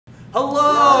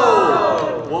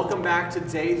Hello! Welcome back to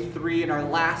day 3 and our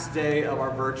last day of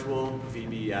our virtual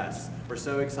VBS. We're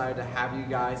so excited to have you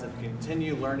guys and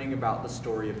continue learning about the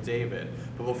story of David.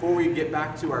 But before we get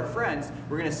back to our friends,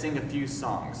 we're going to sing a few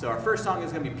songs. So our first song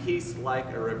is going to be Peace Like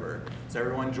a River. So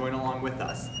everyone join along with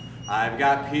us. I've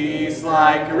got peace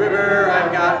like a river,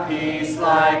 I've got peace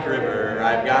like a river,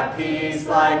 I've got peace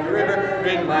like a river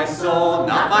in my soul,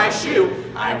 not my shoe.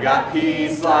 I've got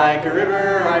peace like a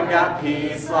river, I've got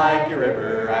peace like a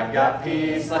river, I've got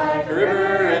peace like a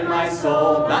river in my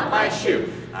soul, not my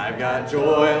shoe. I've got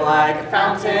joy like a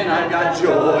fountain, I've got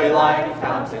joy like a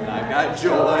fountain, I've got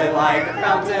joy like a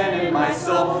fountain in my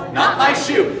soul, not my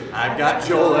shoe. I've got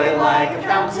joy like a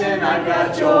fountain, I've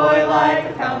got joy like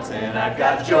a fountain, I've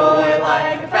got joy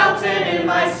like a fountain in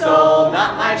my soul,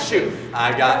 not my shoe.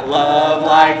 I've got love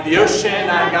like the ocean,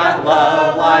 I've got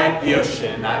love like the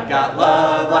ocean, I've got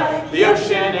love like the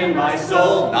ocean in my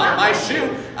soul, not my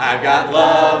shoe. I've got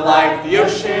love like the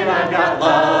ocean, I've got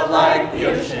love like the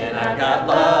ocean, I've got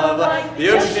love like the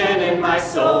ocean in my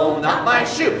soul, not my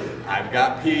shoe. I've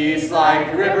got peace like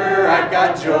a river, I've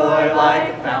got joy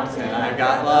like a fountain, I've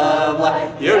got love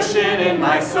like the ocean in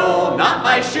my soul, not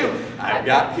my shoe. I've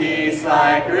got peace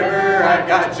like a river, I've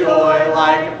got joy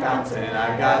like a fountain,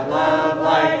 I've got love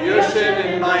like the ocean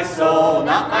in my soul,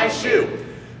 not my shoe.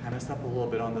 I messed up a little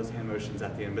bit on those hand motions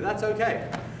at the end, but that's okay.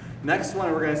 Next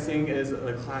one we're going to sing is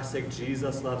the classic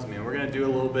Jesus Loves Me, and we're going to do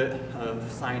a little bit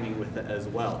of signing with it as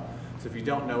well. So if you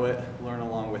don't know it, learn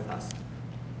along with us.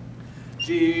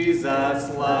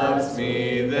 Jesus loves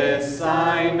me, this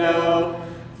I know,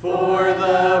 for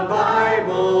the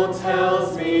Bible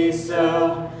tells me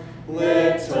so.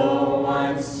 Little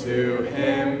ones to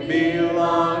him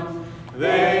belong,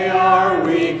 they are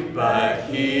weak, but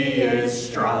he is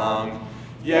strong.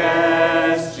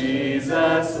 Yes,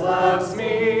 Jesus loves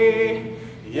me.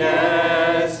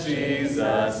 Yes,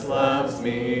 Jesus loves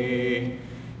me.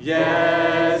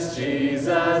 Yes,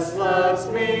 Jesus loves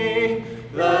me.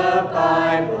 The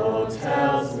Bible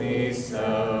tells me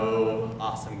so.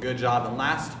 Awesome, good job. And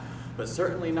last, but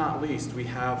certainly not least, we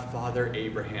have Father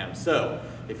Abraham. So,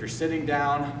 if you're sitting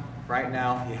down right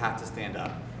now, you have to stand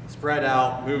up. Spread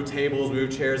out, move tables,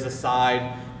 move chairs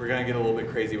aside. We're going to get a little bit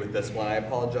crazy with this one. I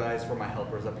apologize for my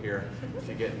helpers up here. If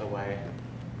you get in the way,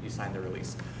 you sign the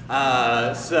release.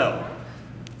 So,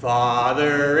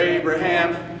 Father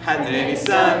Abraham had many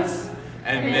sons,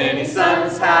 and many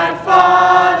sons had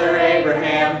Father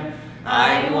Abraham.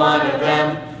 I am one of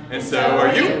them, and so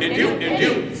are you, and you, and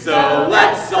you. So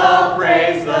let's all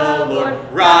praise the Lord.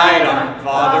 Right on.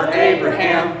 Father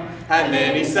Abraham had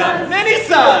many sons,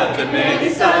 and many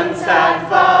sons had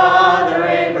Father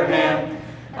Abraham.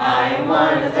 I am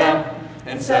one of them,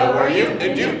 and so are you,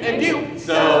 and you, and you.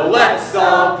 So let's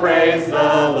all praise the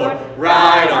Lord.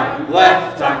 Right arm,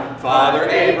 left arm. Father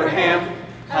Abraham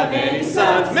had many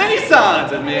sons,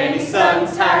 and many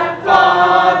sons had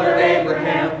Father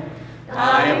Abraham.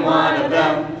 I am one of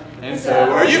them, and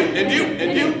so are you, and you,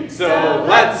 and you. So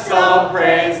let's all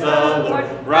praise the Lord.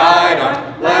 Right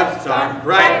arm, left arm,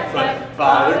 right foot.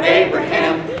 Father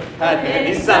Abraham had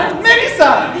many sons, and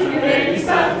many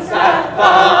sons had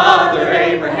Father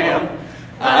Abraham.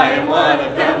 I am one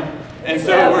of them, and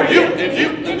so are you, and you,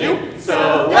 and you.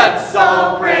 So let's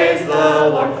all praise the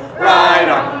Lord. Right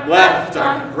arm, left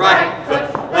arm, right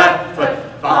foot, left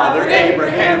foot. Father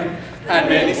Abraham had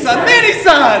many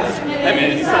sons, and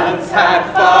many sons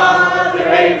had Father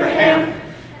Abraham.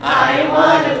 I am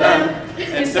one of them,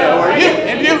 and so are you,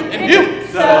 and you, and you.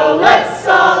 So let's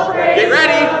all praise. Get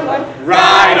ready.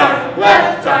 Right arm,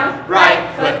 left arm,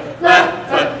 right foot, left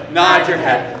foot. Nod your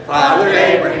head. Father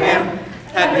Abraham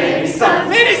had many sons,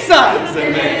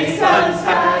 and many sons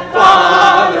had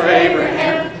Father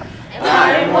Abraham.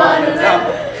 I am one of them,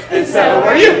 and so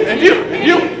are you, and you, and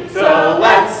you. So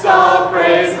let's all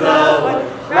praise the Lord.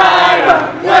 Right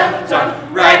arm, left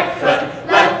arm, right foot,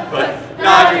 left foot.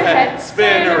 Nod your head,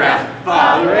 spin around.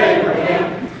 Father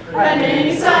Abraham had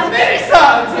many sons,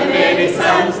 and many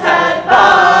sons had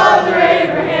Father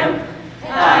Abraham.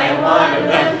 I am one of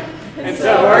them, and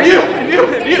so are you, and you,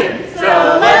 and you.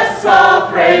 So let's all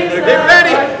praise the Lord. Get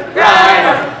ready. Right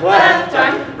arm, left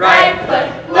arm, right foot,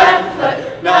 left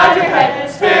foot. Nod your head,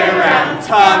 spin around,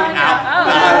 tongue out.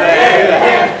 Father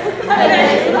Abraham.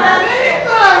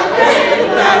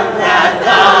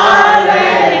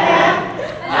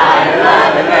 I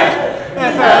love it.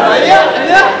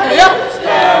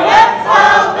 Let's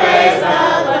all praise the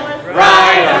Lord.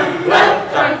 Right arm,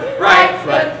 left arm, right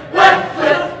foot, left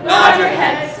foot. Nod your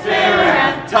head, spin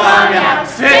around, tongue out.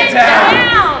 Sit down.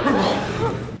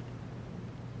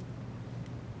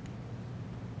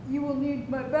 You will need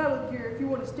my battle gear if you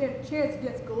want to stand a chance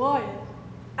against Goliath. Goliath.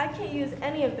 I can't use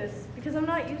any of this because I'm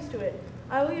not used to it.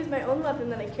 I will use my own weapon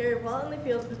that I carry while in the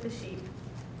fields with the sheep.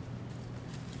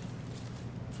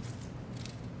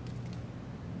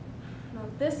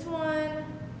 Not this one,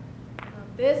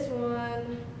 not this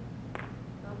one,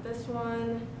 not this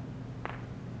one.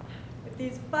 With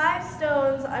these 5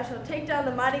 stones, I shall take down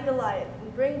the mighty Goliath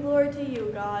and bring glory to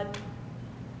you, God.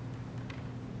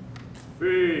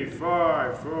 Fee,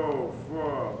 fi, fo,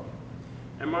 fo.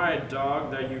 Am I a dog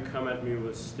that you come at me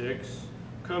with sticks?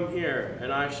 Come here,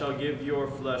 and I shall give your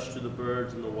flesh to the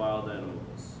birds and the wild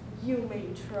animals. You may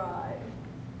try.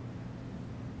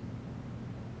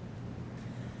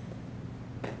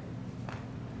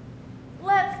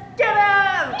 Let's get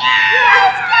him!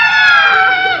 Yes!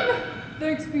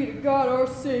 Thanks be to God, our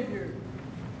Savior.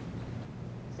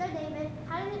 So, David,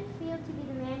 how did it feel to be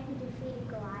the man who defeated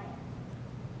Goliath?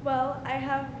 Well, I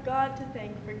have God to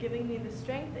thank for giving me the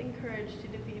strength and courage to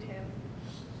defeat him.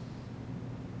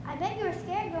 I bet you were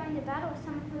scared going to battle with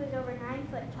someone who was over 9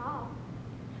 foot tall.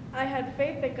 I had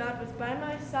faith that God was by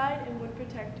my side and would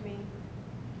protect me.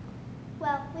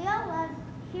 Well, we all love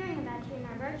hearing about you in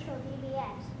our virtual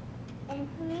VBS, and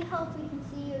we hope we can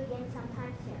see you again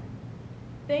sometime soon.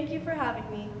 Thank you for having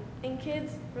me. And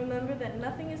kids, remember that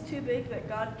nothing is too big that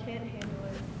God can't handle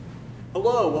it.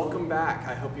 Hello, welcome back.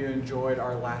 I hope you enjoyed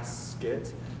our last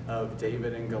skit of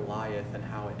David and Goliath and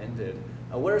how it ended.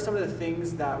 What are some of the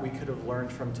things that we could have learned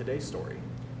from today's story?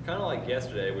 Kind of like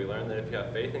yesterday, we learned that if you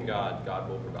have faith in God, God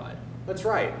will provide. That's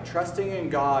right. Trusting in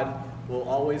God will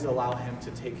always allow him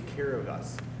to take care of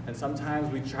us. And sometimes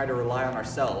we try to rely on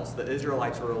ourselves. The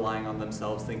Israelites were relying on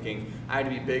themselves, thinking, I had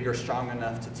to be big or strong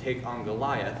enough to take on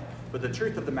Goliath. But the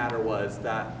truth of the matter was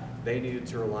that they needed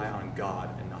to rely on God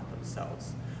and not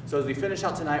themselves. So as we finish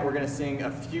out tonight, we're going to sing a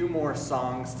few more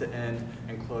songs to end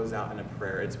and close out in a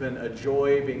prayer. It's been a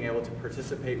joy being able to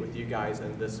participate with you guys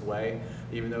in this way.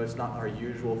 Even though it's not our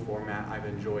usual format, I've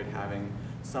enjoyed having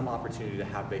some opportunity to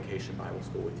have Vacation Bible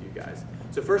School with you guys.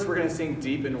 So first we're going to sing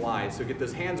Deep and Wide. So get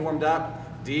those hands warmed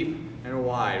up, deep and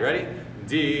wide. Ready?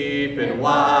 Deep and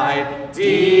wide,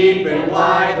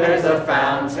 there's a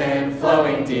fountain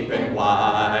flowing deep and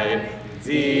wide.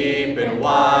 Deep and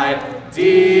wide,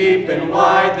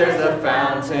 there's a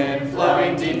fountain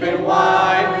flowing deep and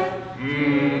wide.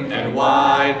 And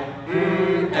wide,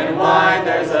 and wide,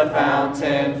 there's a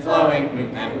fountain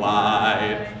flowing and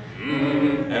wide.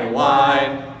 And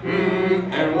wide,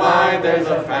 and wide, there's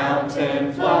a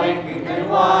fountain flowing and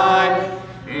wide.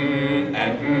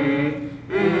 And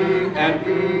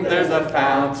there's a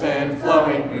fountain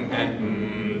flowing and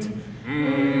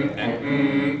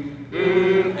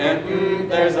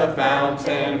there's a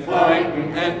fountain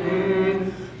flowing and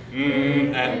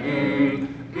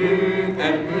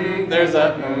there's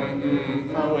a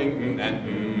flowing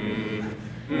and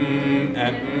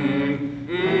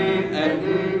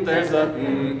there's a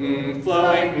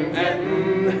flowing and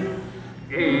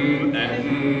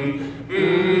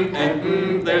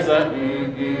there's a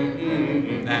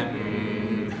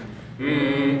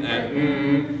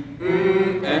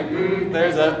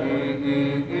there's a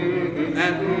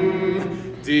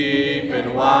deep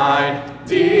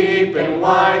and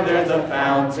wide, there's a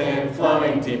fountain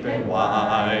flowing deep and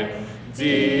wide.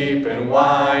 Deep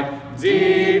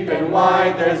and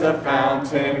wide, there's a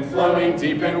fountain flowing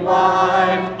deep and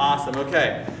wide. Awesome,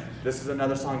 okay. This is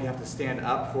another song you have to stand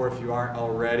up for if you aren't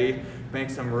already. Make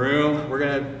some room. We're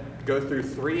gonna go through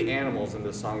 3 animals in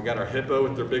this song. We got our hippo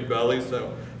with their big bellies,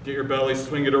 so get your belly,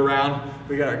 swing it around.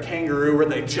 We got our kangaroo where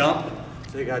they jump.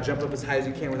 So you gotta jump up as high as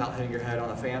you can without hitting your head on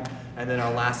a fan. And then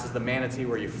our last is the manatee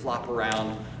where you flop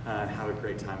around and have a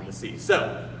great time in the sea.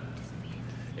 So,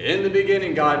 in the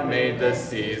beginning God made the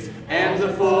seas and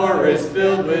the forest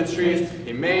filled with trees.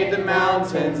 He made the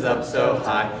mountains up so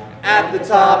high. At the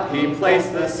top he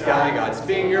placed the sky. God's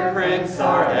fingerprints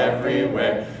are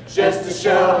everywhere, just to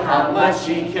show how much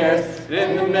he cares. And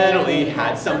in the middle he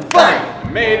had some fun.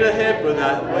 He made a hippo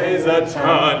that weighs a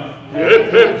ton.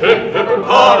 Hip, hip, hip,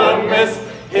 hippopotamus.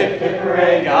 Hip, hip,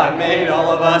 hooray, God made all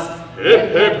of us.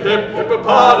 Hip, hip, hip,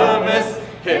 hippopotamus.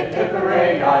 Hip, hip,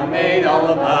 hooray, God made all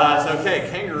of us. Okay,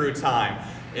 kangaroo time.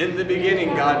 In the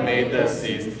beginning God made the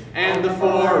seas and the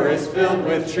forest filled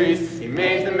with trees. He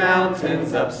made the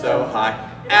mountains up so high.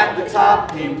 At the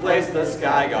top he placed the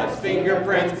sky. God's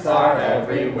fingerprints are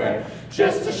everywhere,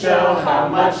 just to show how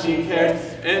much he cares.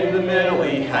 In the middle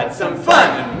he had some fun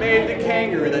and made the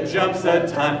kangaroo that jumps a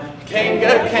ton.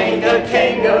 Kanga, kanga,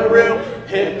 kangaroo.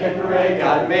 Hip, hip, hooray,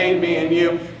 God made me and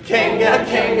you. Kanga,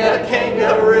 kanga,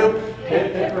 kangaroo.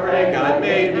 Hip, hip, hooray, God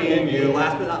made me and you.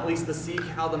 Last but not least, the sea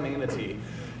cow, the manatee.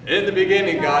 In the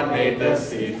beginning God made the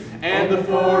sea, and the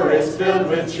forest filled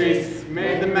with trees.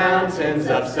 Made the mountains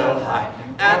up so high,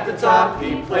 at the top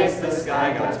He placed the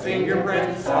sky. God's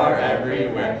fingerprints are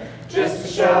everywhere, just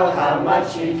to show how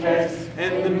much He cares.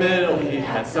 In the middle He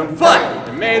had some fun,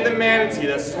 and made the manatee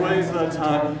that sways the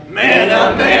tongue.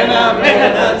 Manna, manna,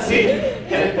 manatee,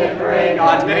 hip hip hooray,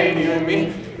 God made you and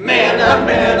me. Manna,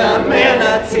 manna,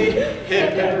 manatee,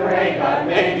 hip hip hooray, God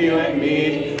made you and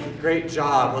me. Great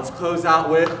job. Let's close out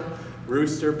with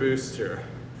Rooster Booster.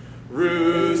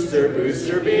 Rooster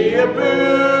Booster, be a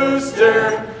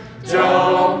booster.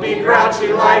 Don't be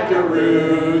grouchy like a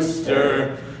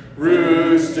rooster.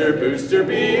 Rooster Booster,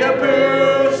 be a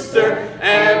booster,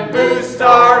 and boost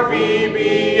our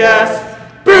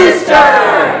VBS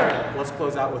booster! Let's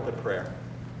close out with a prayer.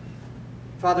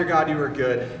 Father God, you are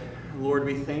good. Lord,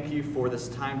 we thank you for this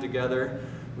time together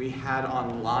we had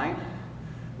online,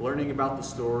 learning about the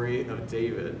story of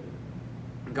David.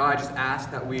 God, I just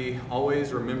ask that we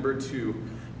always remember to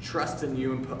trust in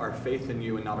you and put our faith in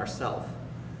you and not ourselves.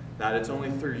 That it's only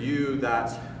through you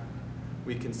that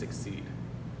we can succeed.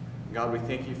 God, we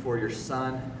thank you for your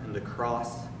Son and the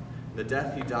cross, and the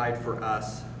death He died for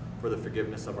us for the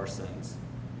forgiveness of our sins.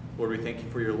 Lord, we thank you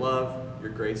for your love,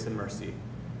 your grace, and mercy.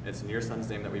 It's in your Son's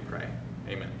name that we pray.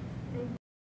 Amen.